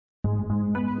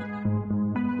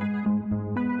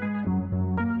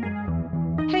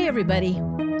everybody.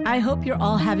 I hope you're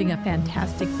all having a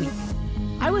fantastic week.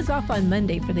 I was off on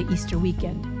Monday for the Easter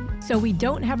weekend, so we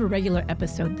don't have a regular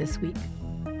episode this week.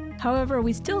 However,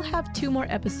 we still have 2 more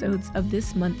episodes of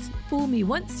this month's Fool Me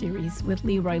Once series with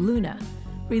Leroy Luna,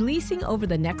 releasing over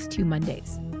the next 2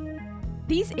 Mondays.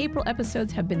 These April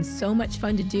episodes have been so much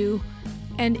fun to do,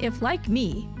 and if, like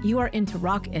me, you are into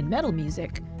rock and metal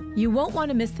music, you won't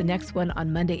want to miss the next one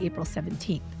on Monday, April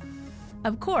 17th.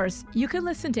 Of course, you can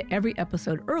listen to every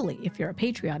episode early if you're a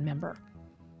Patreon member.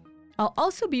 I'll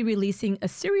also be releasing a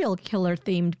serial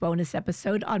killer-themed bonus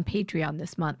episode on Patreon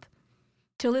this month.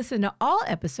 To listen to all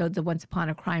episodes of Once Upon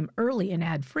a Crime early and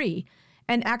ad-free,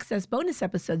 and access bonus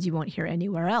episodes you won't hear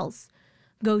anywhere else,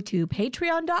 go to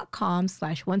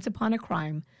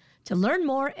patreon.com/onceuponacrime to learn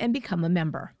more and become a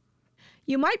member.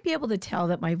 You might be able to tell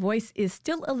that my voice is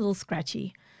still a little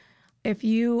scratchy. If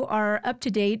you are up to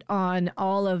date on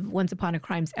all of Once Upon a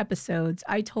Crime's episodes,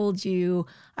 I told you,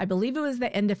 I believe it was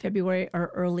the end of February or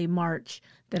early March,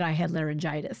 that I had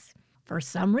laryngitis. For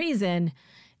some reason,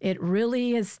 it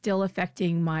really is still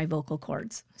affecting my vocal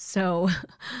cords. So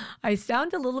I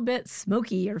sound a little bit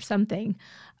smoky or something,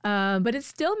 but it's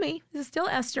still me. It's still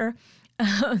Esther.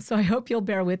 So I hope you'll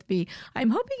bear with me. I'm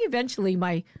hoping eventually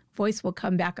my voice will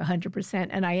come back 100%,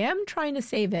 and I am trying to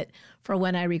save it for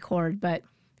when I record, but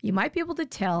you might be able to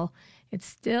tell it's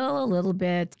still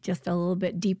just a little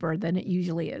bit deeper than it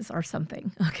usually is or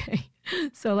something. Okay.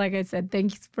 So like I said,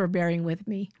 thanks for bearing with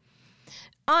me.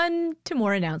 On to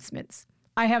more announcements.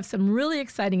 I have some really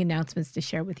exciting announcements to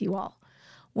share with you all.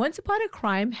 Once Upon a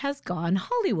Crime has gone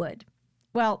Hollywood.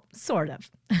 Well, sort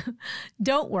of.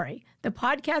 Don't worry. The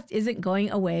podcast isn't going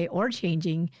away or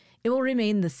changing. It will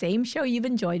remain the same show you've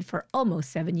enjoyed for almost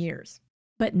 7 years.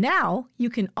 But now you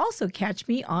can also catch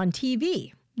me on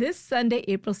TV. This Sunday,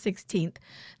 April 16th,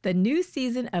 the new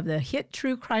season of the hit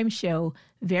true crime show,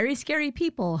 Very Scary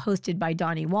People, hosted by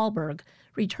Donnie Wahlberg,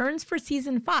 returns for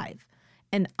season 5,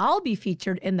 and I'll be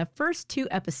featured in the first 2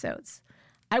 episodes.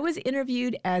 I was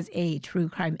interviewed as a true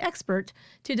crime expert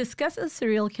to discuss a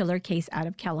serial killer case out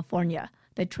of California,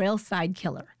 the Trailside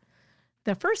Killer.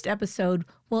 The first episode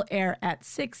will air at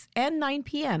 6 and 9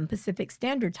 p.m. Pacific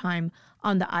Standard Time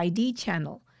on the ID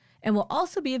channel, and will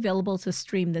also be available to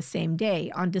stream the same day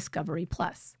on Discovery+.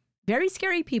 Very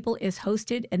Scary People is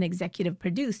hosted and executive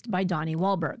produced by Donnie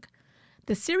Wahlberg.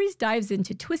 The series dives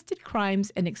into twisted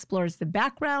crimes and explores the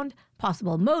background,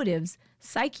 possible motives,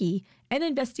 psyche, and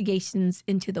investigations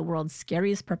into the world's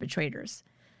scariest perpetrators.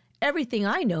 Everything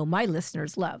I know my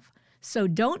listeners love, so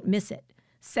don't miss it.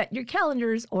 Set your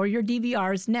calendars or your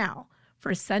DVRs now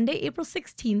for Sunday, April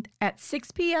 16th at 6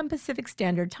 p.m. Pacific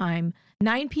Standard Time,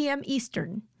 9 p.m.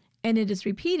 Eastern, and it is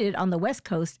repeated on the West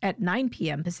Coast at 9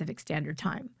 p.m. Pacific Standard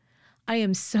Time. I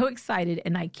am so excited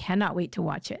and I cannot wait to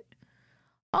watch it.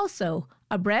 Also,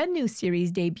 a brand new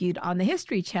series debuted on the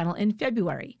History Channel in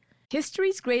February.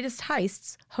 History's Greatest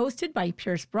Heists, hosted by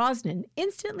Pierce Brosnan,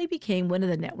 instantly became one of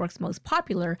the network's most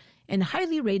popular and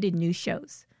highly rated new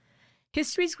shows.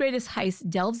 History's Greatest Heists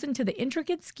delves into the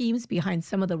intricate schemes behind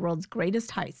some of the world's greatest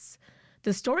heists.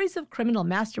 The stories of criminal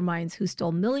masterminds who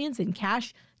stole millions in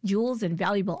cash, jewels, and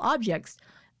valuable objects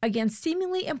against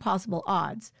seemingly impossible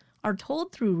odds are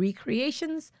told through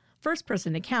recreations,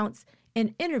 first-person accounts,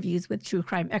 and interviews with true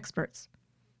crime experts.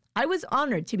 I was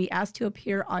honored to be asked to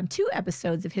appear on 2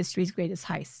 episodes of History's Greatest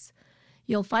Heists.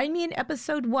 You'll find me in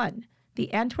Episode 1,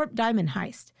 The Antwerp Diamond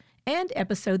Heist, and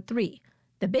Episode 3,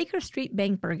 The Baker Street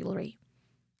Bank Burglary.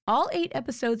 All 8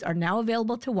 episodes are now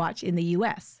available to watch in the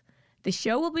U.S. The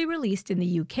show will be released in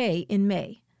the UK in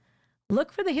May.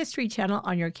 Look for the History Channel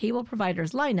on your cable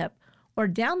provider's lineup or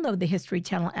download the History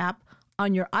Channel app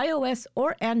on your iOS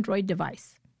or Android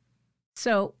device.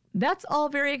 So that's all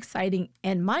very exciting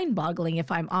and mind-boggling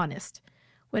if I'm honest.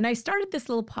 When I started this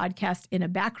little podcast in a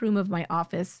back room of my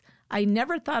office, I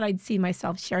never thought I'd see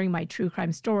myself sharing my true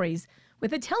crime stories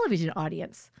with a television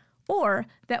audience, or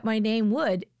that my name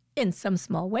would, in some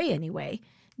small way anyway,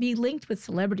 be linked with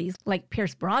celebrities like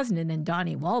Pierce Brosnan and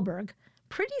Donnie Wahlberg.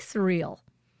 Pretty surreal.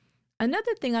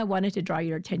 Another thing I wanted to draw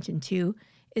your attention to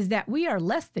is that we are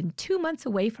less than 2 months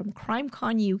away from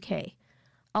CrimeCon UK.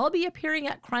 I'll be appearing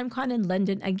at CrimeCon in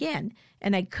London again,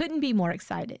 and I couldn't be more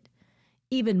excited.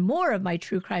 Even more of my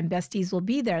true crime besties will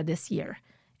be there this year,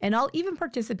 and I'll even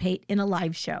participate in a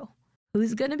live show.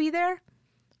 Who's going to be there?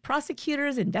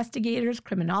 Prosecutors, investigators,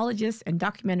 criminologists, and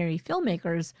documentary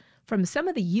filmmakers from some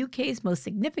of the UK's most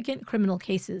significant criminal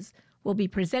cases will be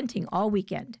presenting all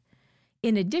weekend.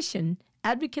 In addition,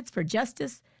 advocates for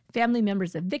justice, family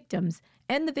members of victims,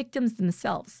 and the victims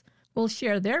themselves will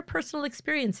share their personal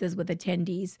experiences with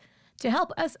attendees to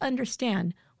help us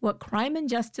understand what crime and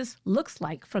justice looks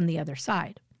like from the other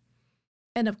side.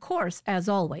 And of course, as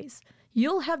always,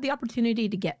 you'll have the opportunity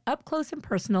to get up close and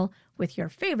personal with your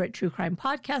favorite true crime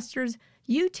podcasters,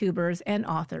 YouTubers, and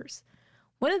authors.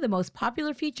 One of the most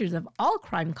popular features of all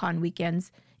CrimeCon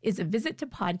weekends is a visit to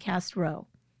Podcast Row.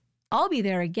 I'll be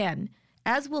there again,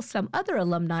 as will some other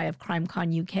alumni of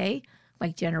CrimeCon UK,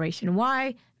 like Generation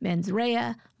Y, Mens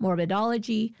Rea,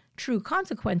 Morbidology, True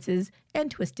Consequences, and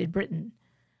Twisted Britain.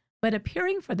 But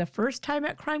appearing for the first time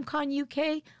at CrimeCon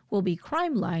UK will be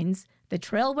Crime Lines, The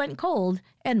Trail Went Cold,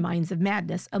 and Minds of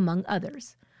Madness, among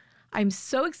others. I'm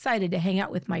so excited to hang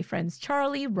out with my friends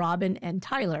Charlie, Robin, and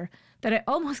Tyler that I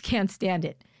almost can't stand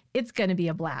it. It's going to be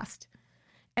a blast.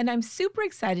 And I'm super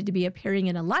excited to be appearing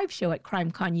in a live show at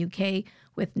CrimeCon UK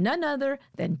with none other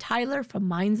than Tyler from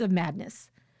Minds of Madness.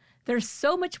 There's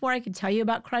so much more I could tell you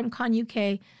about CrimeCon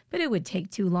UK, but it would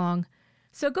take too long.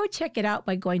 So go check it out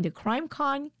by going to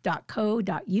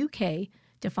crimecon.co.uk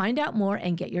to find out more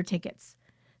and get your tickets.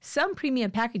 Some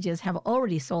premium packages have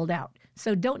already sold out,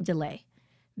 so don't delay.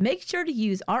 Make sure to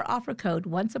use our offer code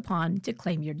ONCEUPON to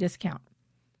claim your discount.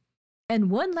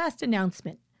 And one last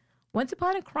announcement. Once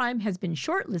Upon a Crime has been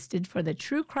shortlisted for the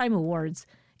True Crime Awards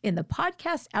in the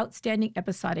Podcast Outstanding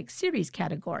Episodic Series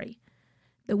category.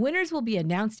 The winners will be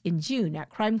announced in June at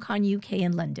CrimeCon UK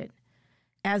in London.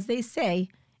 As they say,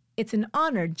 it's an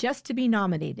honor just to be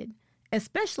nominated,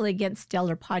 especially against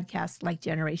stellar podcasts like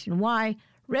Generation Y,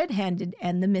 Red Handed,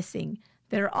 and The Missing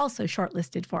that are also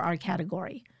shortlisted for our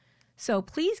category. So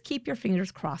please keep your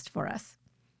fingers crossed for us.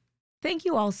 Thank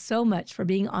you all so much for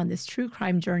being on this true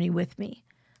crime journey with me.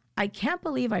 I can't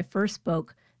believe I first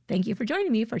spoke. Thank you for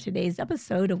joining me for today's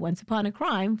episode of Once Upon a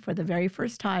Crime for the very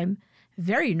first time,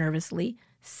 very nervously,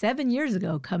 7 years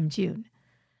ago come June.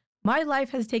 My life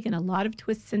has taken a lot of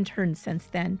twists and turns since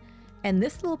then, and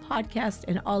this little podcast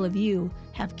and all of you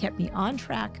have kept me on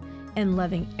track and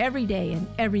loving every day and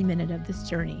every minute of this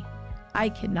journey. I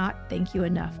cannot thank you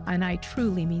enough, and I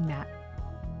truly mean that.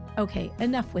 Okay,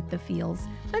 enough with the feels.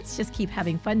 Let's just keep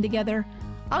having fun together.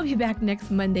 I'll be back next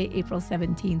Monday, April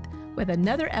 17th, with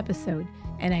another episode,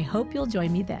 and I hope you'll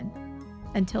join me then.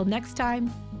 Until next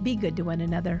time, be good to one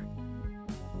another.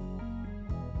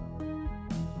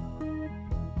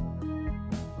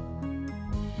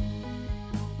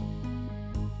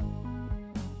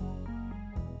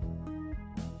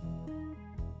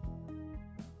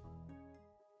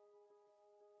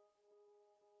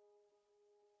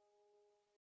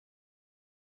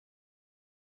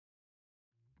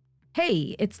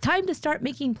 Hey, it's time to start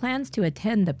making plans to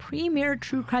attend the premier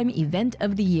true crime event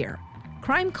of the year,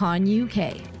 CrimeCon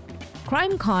UK.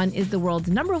 CrimeCon is the world's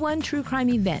 #1 true crime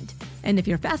event, and if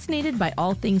you're fascinated by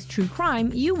all things true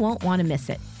crime, you won't want to miss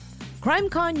it.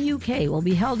 CrimeCon UK will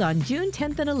be held on June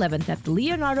 10th and 11th at the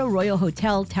Leonardo Royal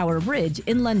Hotel Tower Bridge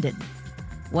in London.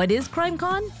 What is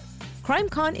CrimeCon?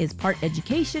 CrimeCon is part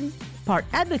education, part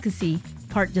advocacy,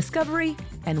 part discovery,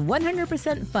 and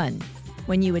 100% fun.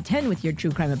 When you attend with your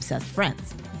true crime obsessed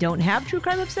friends. Don't have true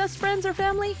crime obsessed friends or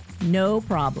family? No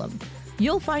problem.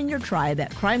 You'll find your tribe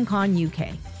at CrimeCon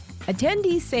UK.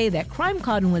 Attendees say that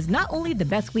CrimeCon was not only the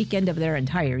best weekend of their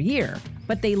entire year,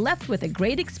 but they left with a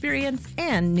great experience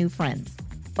and new friends.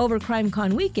 Over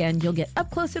CrimeCon weekend, you'll get up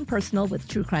close and personal with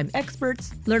true crime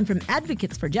experts, learn from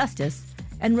advocates for justice,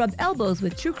 and rub elbows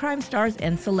with true crime stars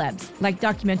and celebs, like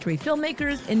documentary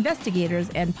filmmakers, investigators,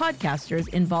 and podcasters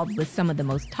involved with some of the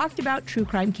most talked about true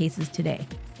crime cases today.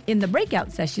 In the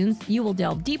breakout sessions, you will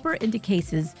delve deeper into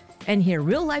cases and hear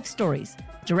real-life stories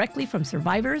directly from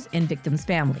survivors and victims'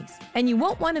 families. And you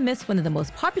won't want to miss one of the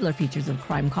most popular features of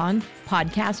CrimeCon,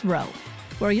 Podcast Row,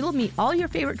 where you'll meet all your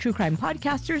favorite true crime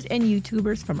podcasters and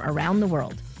YouTubers from around the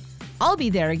world. I'll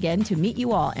be there again to meet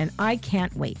you all, and I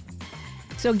can't wait.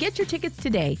 So get your tickets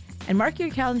today and mark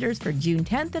your calendars for June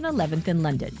 10th and 11th in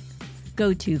London.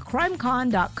 Go to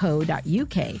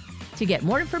crimecon.co.uk to get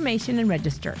more information and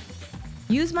register.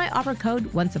 Use my offer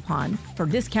code ONCEUPON for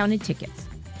discounted tickets.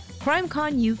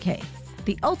 CrimeCon UK,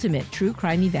 the ultimate true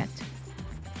crime event.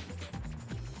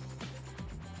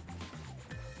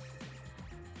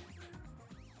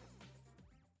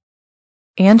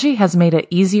 Angie has made it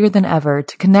easier than ever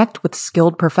to connect with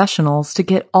skilled professionals to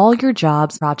get all your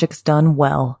jobs projects done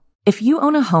well. If you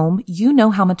own a home, you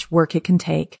know how much work it can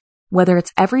take, whether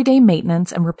it's everyday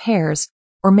maintenance and repairs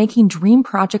or making dream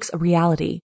projects a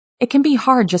reality. It can be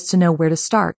hard just to know where to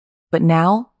start, but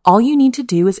now all you need to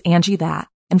do is Angie that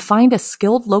and find a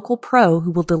skilled local pro who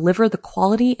will deliver the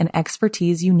quality and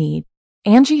expertise you need.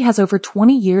 Angie has over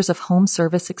 20 years of home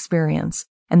service experience,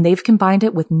 and they've combined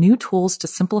it with new tools to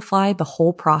simplify the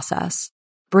whole process.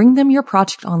 Bring them your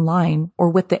project online or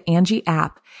with the Angie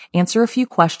app, answer a few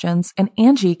questions, and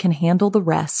Angie can handle the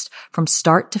rest from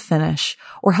start to finish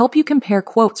or help you compare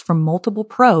quotes from multiple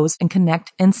pros and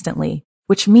connect instantly,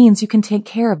 which means you can take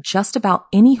care of just about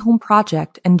any home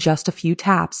project in just a few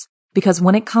taps. Because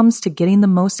when it comes to getting the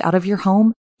most out of your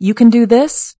home, you can do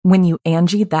this when you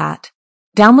Angie that.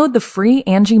 Download the free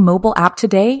Angie mobile app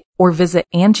today or visit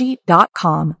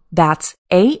Angie.com. That's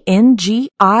ANGI.com.